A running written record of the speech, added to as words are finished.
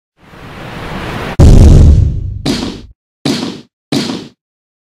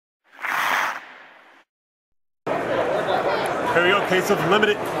here we go. Case of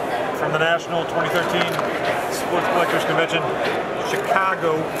Limited from the National 2013 Sports Collectors Convention,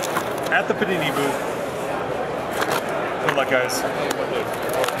 Chicago, at the Panini booth. Good luck, guys. In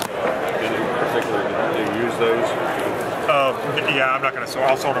particular, did you use those? Yeah, I'm not going to sort.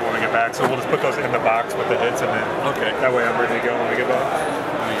 I'll sort them when we get back. So we'll just put those in the box with the hits, and then that way I'm ready to go when we get back.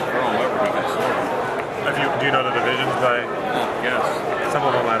 I mean, throw them over, we can sort them. Do you know the divisions by? Yes. Some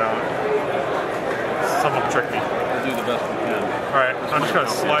of them I don't. Some of them trick me. We'll do the best we can. All right, I'm just going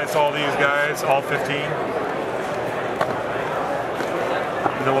to slice all these guys, all 15.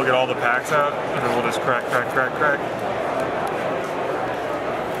 And then we'll get all the packs out, and then we'll just crack. How's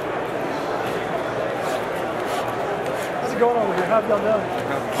it going over here? How have y'all done?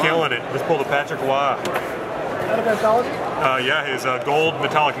 Killing it. Let's pull the Patrick Waugh. Out of anthology? Yeah, his gold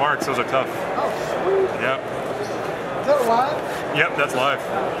metallic marks. Those are tough. Oh, sweet. Yep. Is that live? Yep, that's live.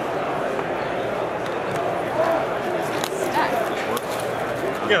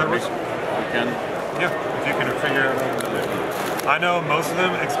 Yeah, we can. Yeah, if you can figure out. I know most of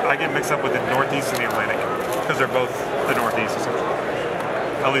them, I get mixed up with the Northeast and the Atlantic, because they're both the Northeast, essentially.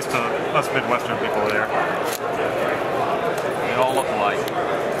 At least to us Midwestern people there. They all look alike.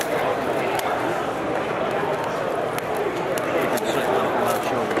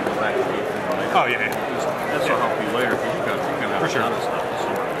 Oh, yeah. This will help you later, because you can have a ton of stuff to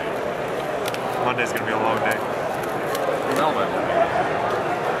sort. Monday's going to be a long day. Well, then.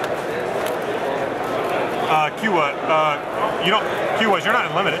 Q-Wise, you're not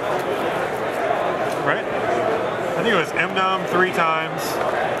in limited, right? I think it was M-Num 3 times,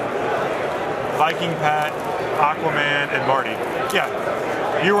 Viking Pat, Aquaman, and Marty. Yeah,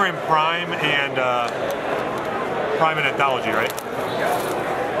 you were in Prime and Anthology, right?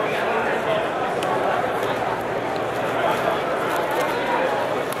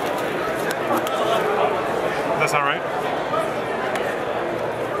 Does that sound right?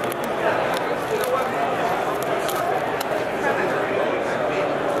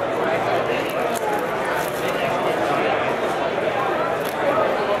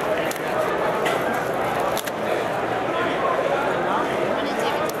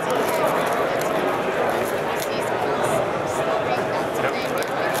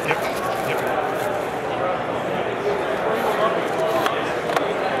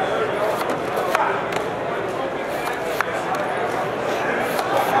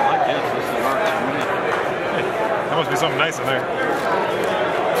 There must be something nice in there.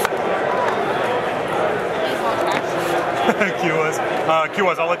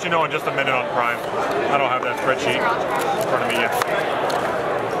 Q-Wise, I'll let you know in just a minute on Prime. I don't have that spreadsheet in front of me yet.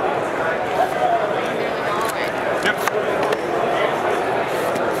 Yep.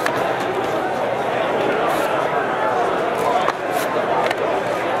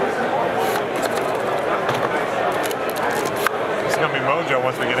 It's gonna be mojo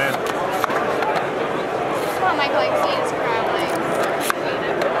once we get in. Mike likes to eat his crab legs.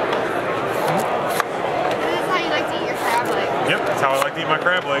 This is how you like to eat your crab legs. Yep, that's how I like to eat my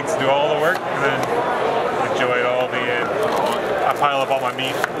crab legs. Do all the work and then enjoy it all at the end. I pile up all my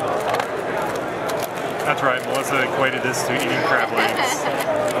meat. That's right, Melissa equated this to eating crab legs.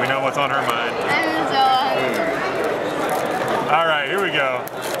 We know what's on her mind. I'm so hungry. All right, here we go.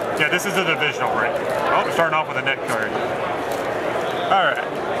 Yeah, this is the divisional break. Oh, we're starting off with a net card. All right.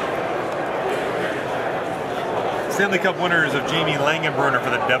 Stanley Cup winners of Jamie Langenbrunner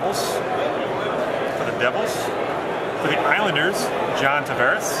for the Devils. For the Islanders, John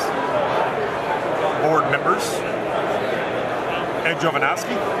Tavares. Board members, Ed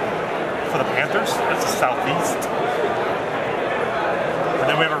Jovanovski. For the Panthers, that's the Southeast. And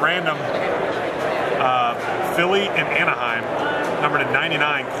then we have a random Philly and Anaheim, numbered to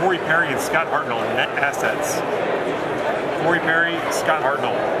 99, Corey Perry and Scott Hartnell, net assets. Corey Perry, Scott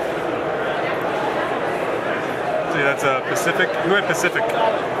Hartnell. See, that's a Pacific. Who had Pacific?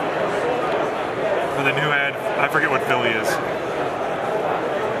 And then who had, I forget what Philly is.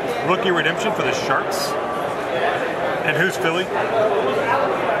 Rookie redemption for the Sharks. And who's Philly?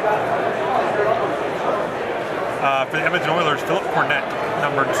 For the Edmonton Oilers, Philip Cornett,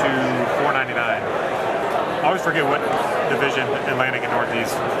 number 2/499. I always forget what division, Atlantic and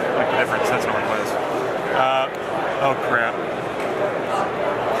Northeast, like the difference. That's Northwest. Oh crap.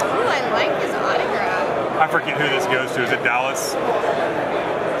 Ooh, I like his autograph. I forget who this goes to. Is it Dallas?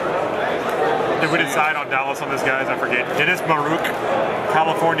 Did we decide on Dallas on this, guys? I forget. Dennis Baruch,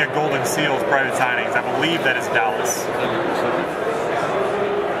 California Golden Seals private signings. I believe that is Dallas.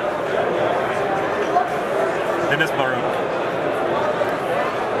 Dennis Baruch.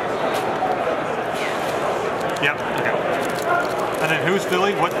 Yep. Okay. And then who's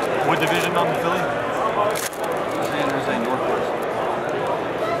Philly? What division on the Philly? San Jose Northwest.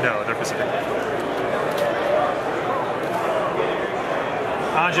 No, they're Pacific.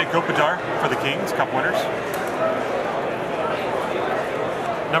 Ajay Kopitar for the Kings, Cup winners.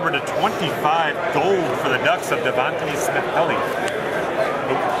 Number to 25, gold for the Ducks of Devontae Smith-Pelly.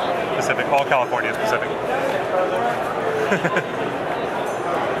 Pacific, all California Pacific.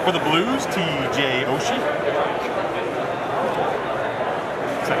 For the Blues, TJ Oshie.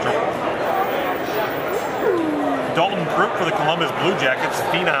 Central. Dalton Crook for the Columbus Blue Jackets,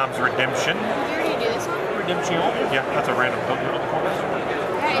 Phenoms Redemption. Did you already do this one? Redemption. Yeah, that's a random book on the corners.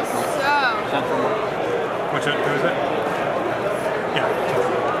 Okay, so. Who is it? Yeah.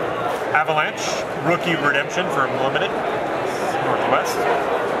 Avalanche, Rookie Redemption for Limited, Northwest.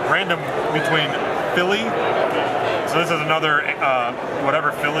 Random between Philly. So this is another,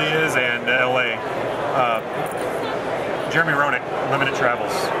 whatever Philly is, and LA. Jeremy Roenick, Limited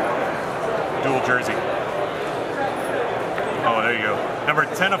Travels. Dual jersey. Oh, there you go. Number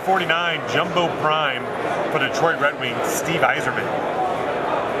 10 of 49, Jumbo Prime for Detroit Red Wings, Steve Yzerman.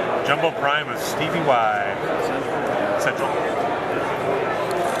 Jumbo Prime of Stevie Y. Central.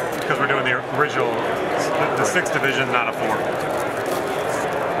 Because we're doing the original, the 6th division, not a 4.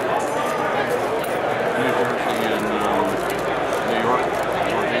 University in New York,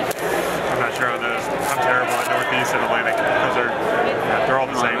 Northeast. I'm not sure on those. I'm terrible at Northeast and Atlantic. They're all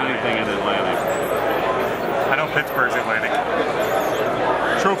the same. Anything in Atlantic. I know Pittsburgh's Atlantic.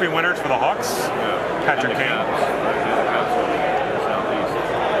 Trophy winners for the Hawks, Patrick Kane.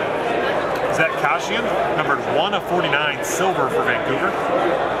 Zach Kashian, numbered 1 of 49, silver for Vancouver.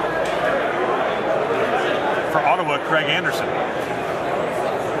 For Ottawa, Craig Anderson.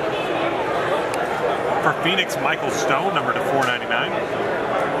 For Phoenix, Michael Stone, numbered to 499.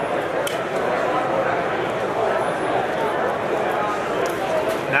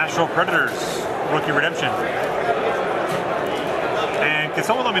 Nashville Predators, rookie redemption. And can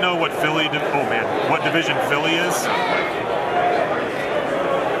someone let me know what what division Philly is?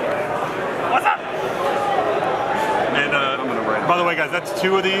 What's up? And by the way, guys, that's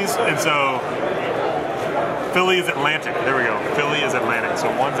 2 of these, and so Philly is Atlantic. There we go. Philly is Atlantic.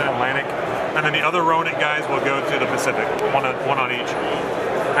 So one's in Atlantic, and then the other Roenick guys will go to the Pacific. One on each.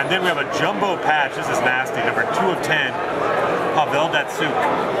 And then we have a jumbo patch. This is nasty. Number 2 of 10, Pavel Datsyuk.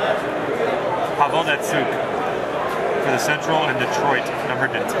 Pavel Datsyuk for the Central and Detroit,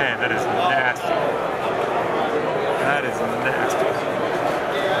 numbered to 10. That is nasty. That is nasty.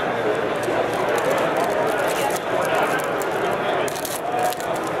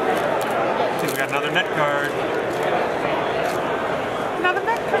 I think we got another net card. Another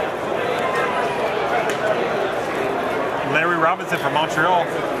net card. Larry Robinson from Montreal.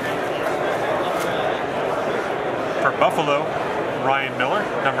 For Buffalo, Ryan Miller,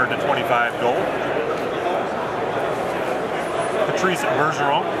 numbered to 25, gold. Patrice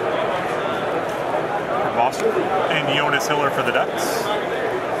Bergeron for Boston, and Jonas Hiller for the Ducks.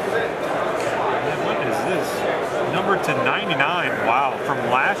 And what is this? Numbered to 99. Wow, from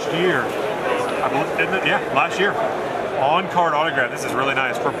last year. I believe, isn't it? Yeah, last year. On-card autograph. This is really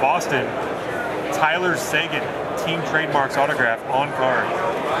nice for Boston. Tyler Seguin, Team Trademarks autograph on card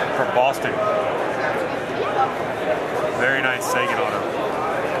for Boston. Very nice Sagan auto.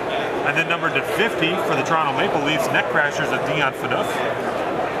 And then numbered to 50 for the Toronto Maple Leafs, Neck Crashers of Dion Phaneuf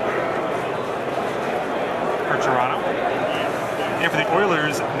for Toronto. And for the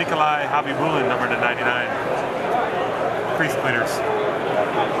Oilers, Nikolai Habibulin, numbered to 99. Crease cleaners.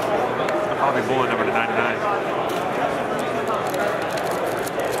 Habibulin, numbered to 99.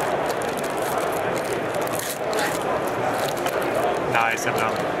 Nice him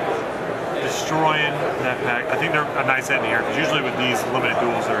now. Destroying that pack. I think they're a nice end here, because usually with these limited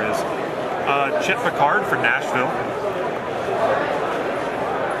duels there is. Chet Picard for Nashville.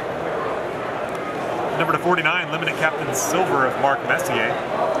 Number to 49, limited captain silver of Mark Messier.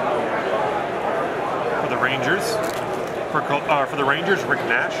 For the Rangers. For the Rangers, Rick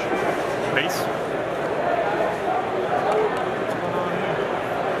Nash. Base.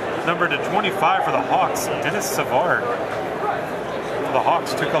 Number to 25 for the Hawks, Dennis Savard. The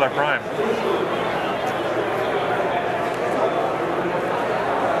Hawks, 2-color prime.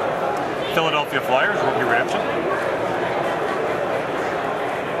 Philadelphia Flyers, rookie redemption.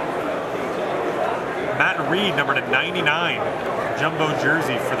 Matt Reed, number to 99, jumbo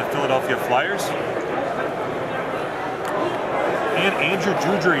jersey for the Philadelphia Flyers. And Andrew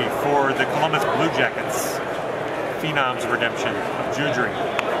Judry for the Columbus Blue Jackets. Phenoms redemption of Judry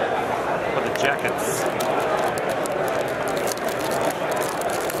for the Jackets.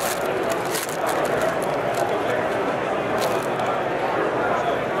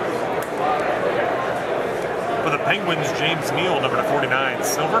 Penguins, James Neal, number to 49,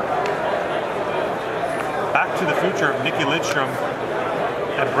 silver. Back to the Future of Nicky Lidstrom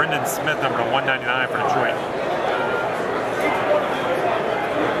and Brendan Smith, number to 199 for Detroit.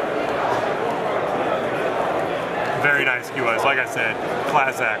 Very nice QS. Like I said,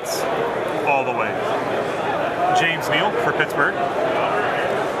 Class X all the way. James Neal for Pittsburgh.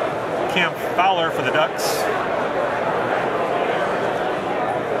 Cam Fowler for the Ducks.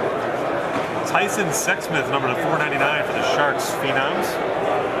 Tyson Sexsmith, number to 499 for the Sharks Phenoms.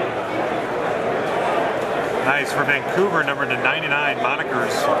 Nice for Vancouver, number to 99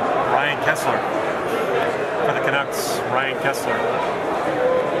 monikers, Ryan Kessler. For the Canucks, Ryan Kessler.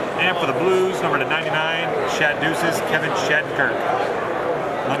 And for the Blues, number to 99, Shad Deuces, Kevin Shattenkirk.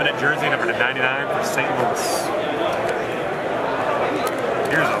 Limited jersey, number to 99 for St. Louis.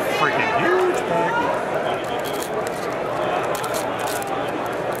 Here's a freaking huge pack.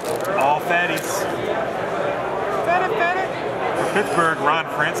 All fatties. Fatty. For Pittsburgh, Ron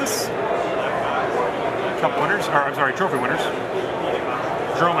Francis. Cup winners, or I'm sorry, trophy winners.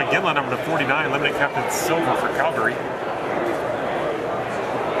 Jerome McGinley, number to 49, limited captain silver for Calgary.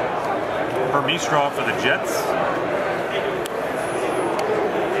 Vermeestraw for the Jets.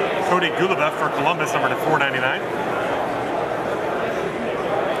 Cody Gulubev for Columbus, number to 499.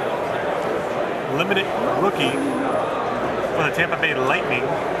 Limited rookie for the Tampa Bay Lightning.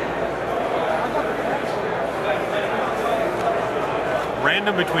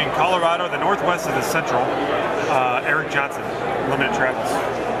 Random between Colorado, the Northwest, and the Central. Eric Johnson, limited travels.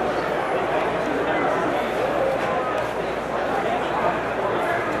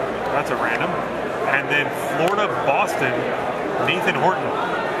 That's a random. And then Florida, Boston, Nathan Horton,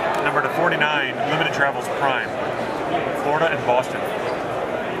 number to 49, limited travels prime. Florida and Boston.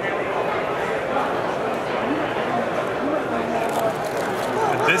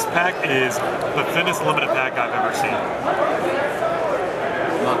 And this pack is the thinnest limited pack I've ever seen.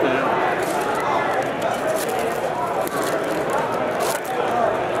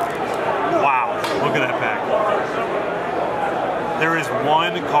 Wow, look at that pack. There is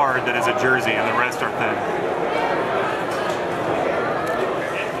one card that is a jersey and the rest are thin.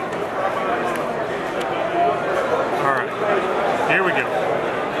 Alright, here we go.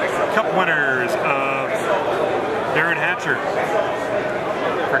 Cup winners of Darren Hatcher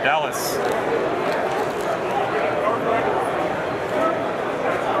for Dallas.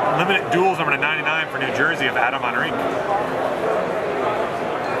 Limited duels, number to 99 for New Jersey of Adam Henrique.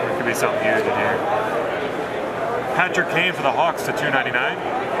 There could be something huge in here. Patrick Kane for the Hawks to 299.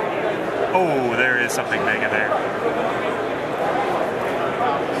 Oh, there is something big in there.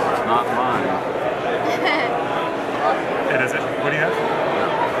 It's not mine. It isn't. What do you have?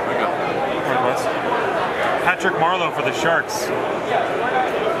 I got Northwest. Patrick Marleau for the Sharks.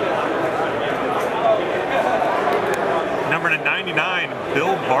 Number to 99,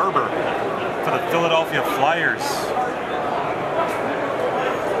 Bill Barber for the Philadelphia Flyers.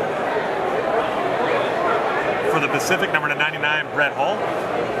 For the Pacific, number to 99, Brett Hull.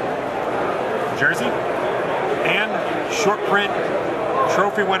 Jersey. And short print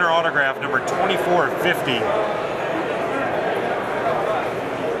trophy winner autograph, number 2450.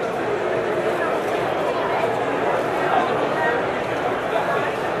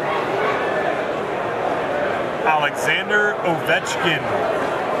 Alexander Ovechkin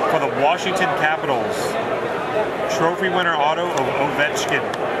for the Washington Capitals. Trophy winner auto of Ovechkin.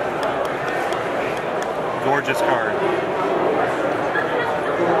 Gorgeous card.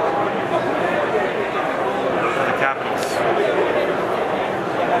 For the Capitals.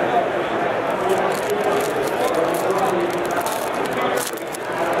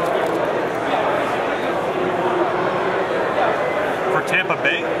 For Tampa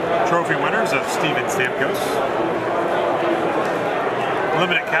Bay, trophy winners of Steven Stamkos.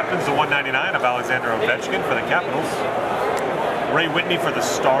 Limited captains to 199 of Alexander Ovechkin for the Capitals. Ray Whitney for the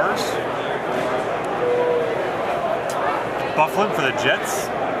Stars. Bufflin for the Jets.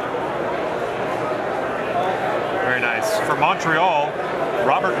 Very nice. For Montreal,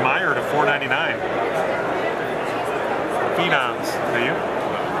 Robert Meyer to 499. Phenoms. Are you?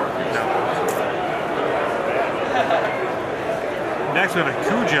 No. Next we have a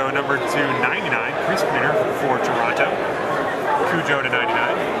Cujo, number 299, crease cleaner for Toronto. Cujo to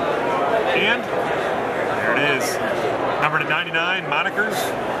 99. And there it is. Number to 99, monikers,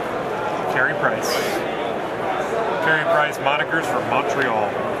 Carey Price. Carey Price monikers for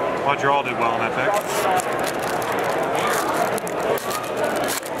Montreal. Montreal did well in that pack.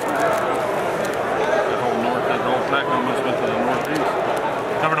 That whole pack almost went to the Northeast.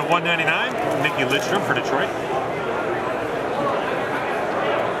 Number to 199, Nicky Lidstrom for Detroit.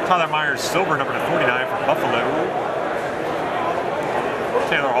 Tyler Myers silver, number to 49 for Buffalo.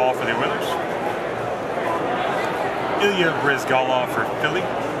 Taylor Hall for the Oilers. Ilya Brizgalov for Philly.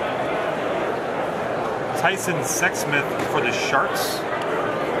 Tyson Sexsmith for the Sharks.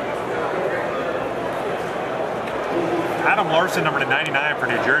 Adam Larson, number /99 for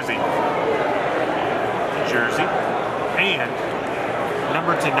New Jersey. And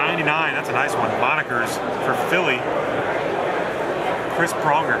number /99, that's a nice one, monikers for Philly. Chris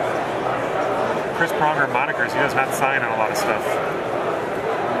Pronger. Chris Pronger monikers. He does not sign on a lot of stuff.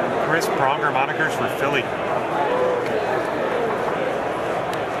 Chris Pronger monikers for Philly.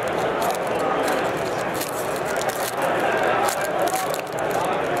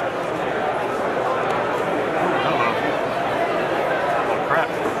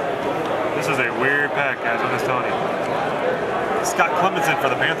 This is a weird pack, guys, I'm just telling you. Scott Clemenson for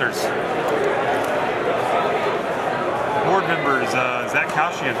the Panthers. Board members, Zach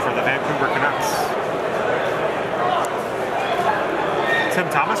Kaushian for the Vancouver Canucks. Tim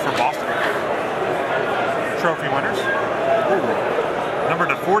Thomas for Boston. Trophy winners. Ooh. Number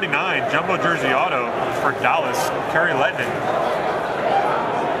 /49, jumbo jersey auto for Dallas, Kerry Lettinen.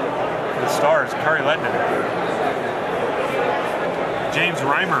 For the Stars, Kerry Lettinen. James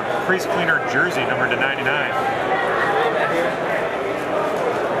Reimer, crease cleaner jersey, number /99.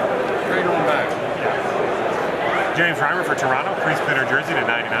 Straight on back. Yeah. James Reimer for Toronto, crease cleaner jersey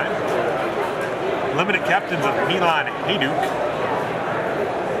 /99. Limited captains of Milan Hajduk.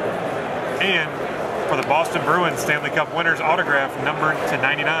 And for the Boston Bruins, Stanley Cup winners autograph, number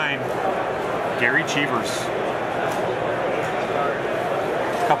 /99, Gary Cheevers.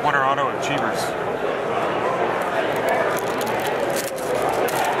 Cup winner auto of Cheevers.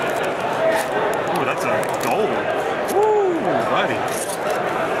 That's a gold. Woo, buddy.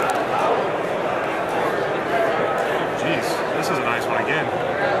 Jeez, this is a nice one again.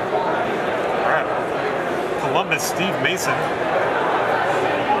 All right. Columbus, Steve Mason.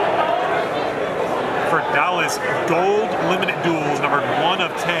 For Dallas, gold limited duels, numbered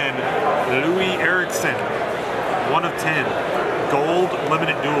 1/10, Louis Eriksson. 1/10, gold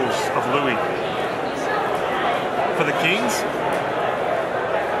limited duels of Louis. For the Kings,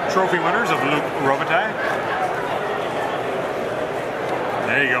 trophy winners of Luke Robitaille.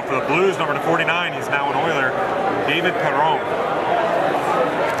 There you go. For the Blues, number /49, he's now an Oiler, David Perron.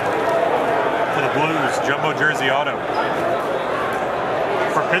 For the Blues, jumbo jersey auto.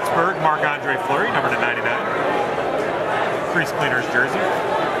 For Pittsburgh, Marc-Andre Fleury, number /99. Crease cleaners jersey.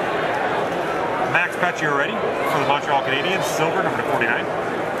 Max Pacioretty for the Montreal Canadiens, silver, number /49.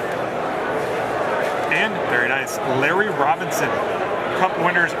 And, very nice, Larry Robinson, Cup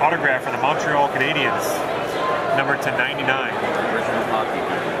winners autograph for the Montreal Canadiens, number /99. Original hockey.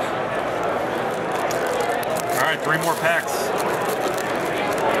 All right, 3 more packs.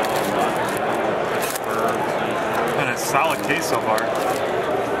 Been a solid case so far.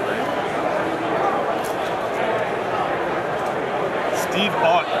 Steve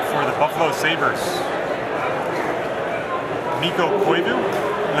Ott for the Buffalo Sabres. Mikko Koivu,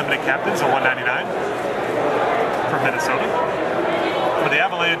 limited captains, /199 for Minnesota. For the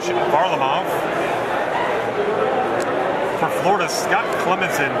Avalanche, Varlamov. For Florida, Scott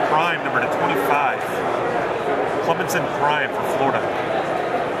Clemenson, prime, number /25. Clemenson prime for Florida.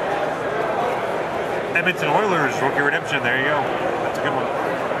 Edmonton Oilers, rookie redemption. There you go. That's a good one.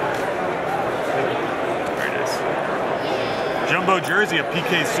 Very nice. Jumbo jersey of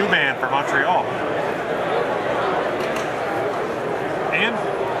PK Subban for Montreal. And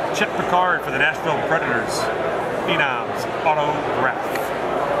Chet Picard for the Nashville Predators. Phenoms autograph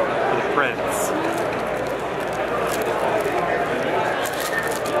for the Preds.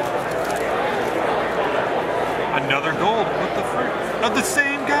 Another gold. What the frick? Of the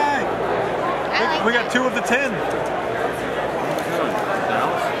same guy. We got 2 of the 10.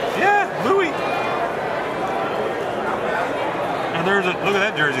 Yeah, Louis. And there's a look at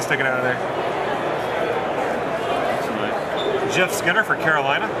that jersey sticking out of there. Jeff Skinner for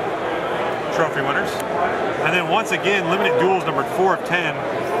Carolina. Trophy winners. And then once again, limited duels numbered 4/10.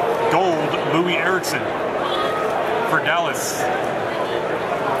 Gold, Louis Eriksson for Dallas.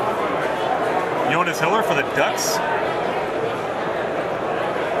 Jonas Hiller for the Ducks.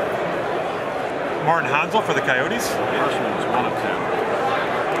 Martin Hansel for the Coyotes. Hirschman's 1/10.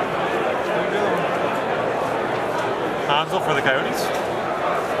 Hansel for the Coyotes.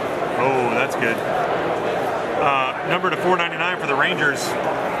 Oh, that's good. Number /499 for the Rangers,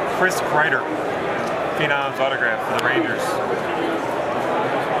 Chris Kreider. Phenoms autograph for the Rangers.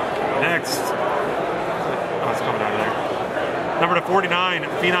 Next. Oh, it's coming out of there. Number /49,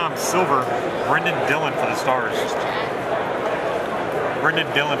 Phenom silver, Brendan Dillon for the Stars.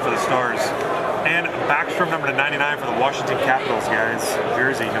 Brendan Dillon for the Stars. And Backstrom, number to 99 for the Washington Capitals, guys.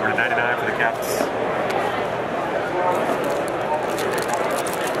 Jersey, number to 99 for the Caps.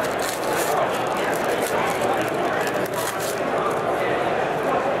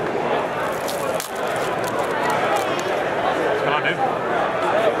 Come on, dude.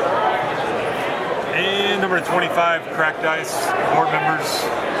 And number to 25, Cracked Ice, board members,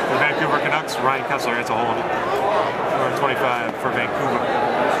 the Vancouver Canucks, Ryan Kessler. That's a hole in it. Number 25 for Vancouver.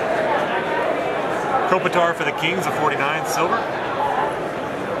 Kopitar for the Kings, a 49, silver.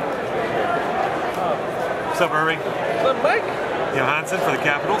 What's up, Irving? What's up, Mike? Johansson for the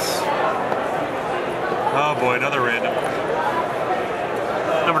Capitals. Oh boy, another random.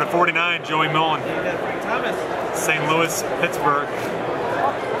 Number to 49, Joey Millen. St. Louis, Pittsburgh.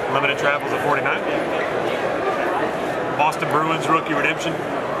 Limited travels at 49. Boston Bruins, rookie redemption.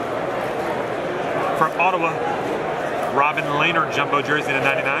 For Ottawa, Robin Lehner, jumbo jersey to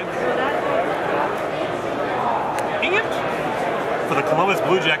 99. For the Columbus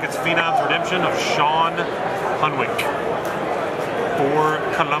Blue Jackets, Phenoms redemption of Sean Hunwick for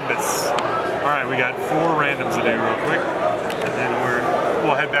Columbus. All right, we got 4 randoms to do real quick, and then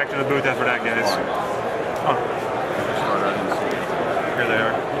we'll head back to the booth after that, guys. Oh. Here they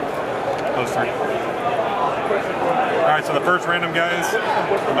are. Those 3. All right, so the first random, guys.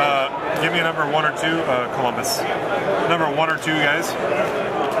 Give me a number 1 or 2, Columbus. Number 1 or 2, guys.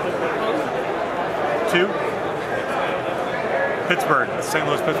 2. Pittsburgh. St.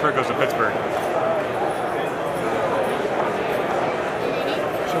 Louis, Pittsburgh goes to Pittsburgh.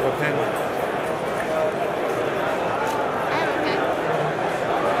 Show a pen.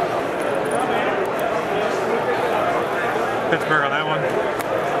 Pittsburgh on that one.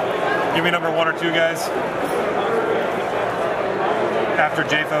 Give me number 1 or 2, guys. After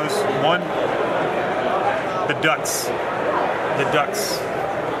JFOs. 1. The Ducks. The Ducks.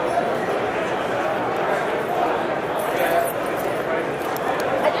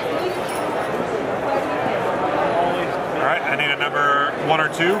 I need a number 1 or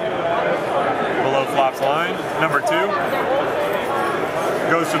 2 below Flop's line. Number 2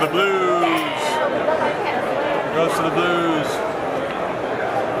 goes to the Blues. Goes to the Blues.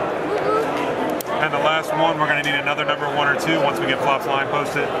 And the last one, we're going to need another number 1 or 2 once we get Flop's line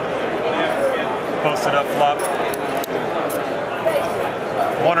posted. Posted up, Flop.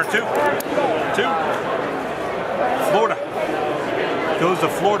 1 or 2? 2. Florida. Goes to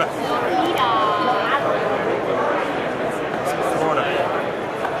Florida.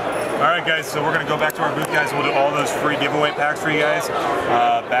 Alright guys, so we're going to go back to our booth, guys. We'll do all those free giveaway packs for you guys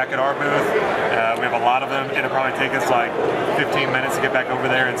back at our booth. We have a lot of them. It'll probably take us like 15 minutes to get back over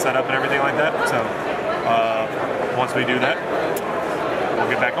there and set up and everything like that. So once we do that, we'll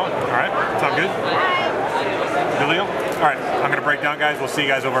get back on. Alright, sound good? Good deal? Alright, I'm going to break down, guys. We'll see you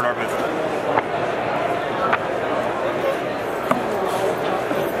guys over at our booth.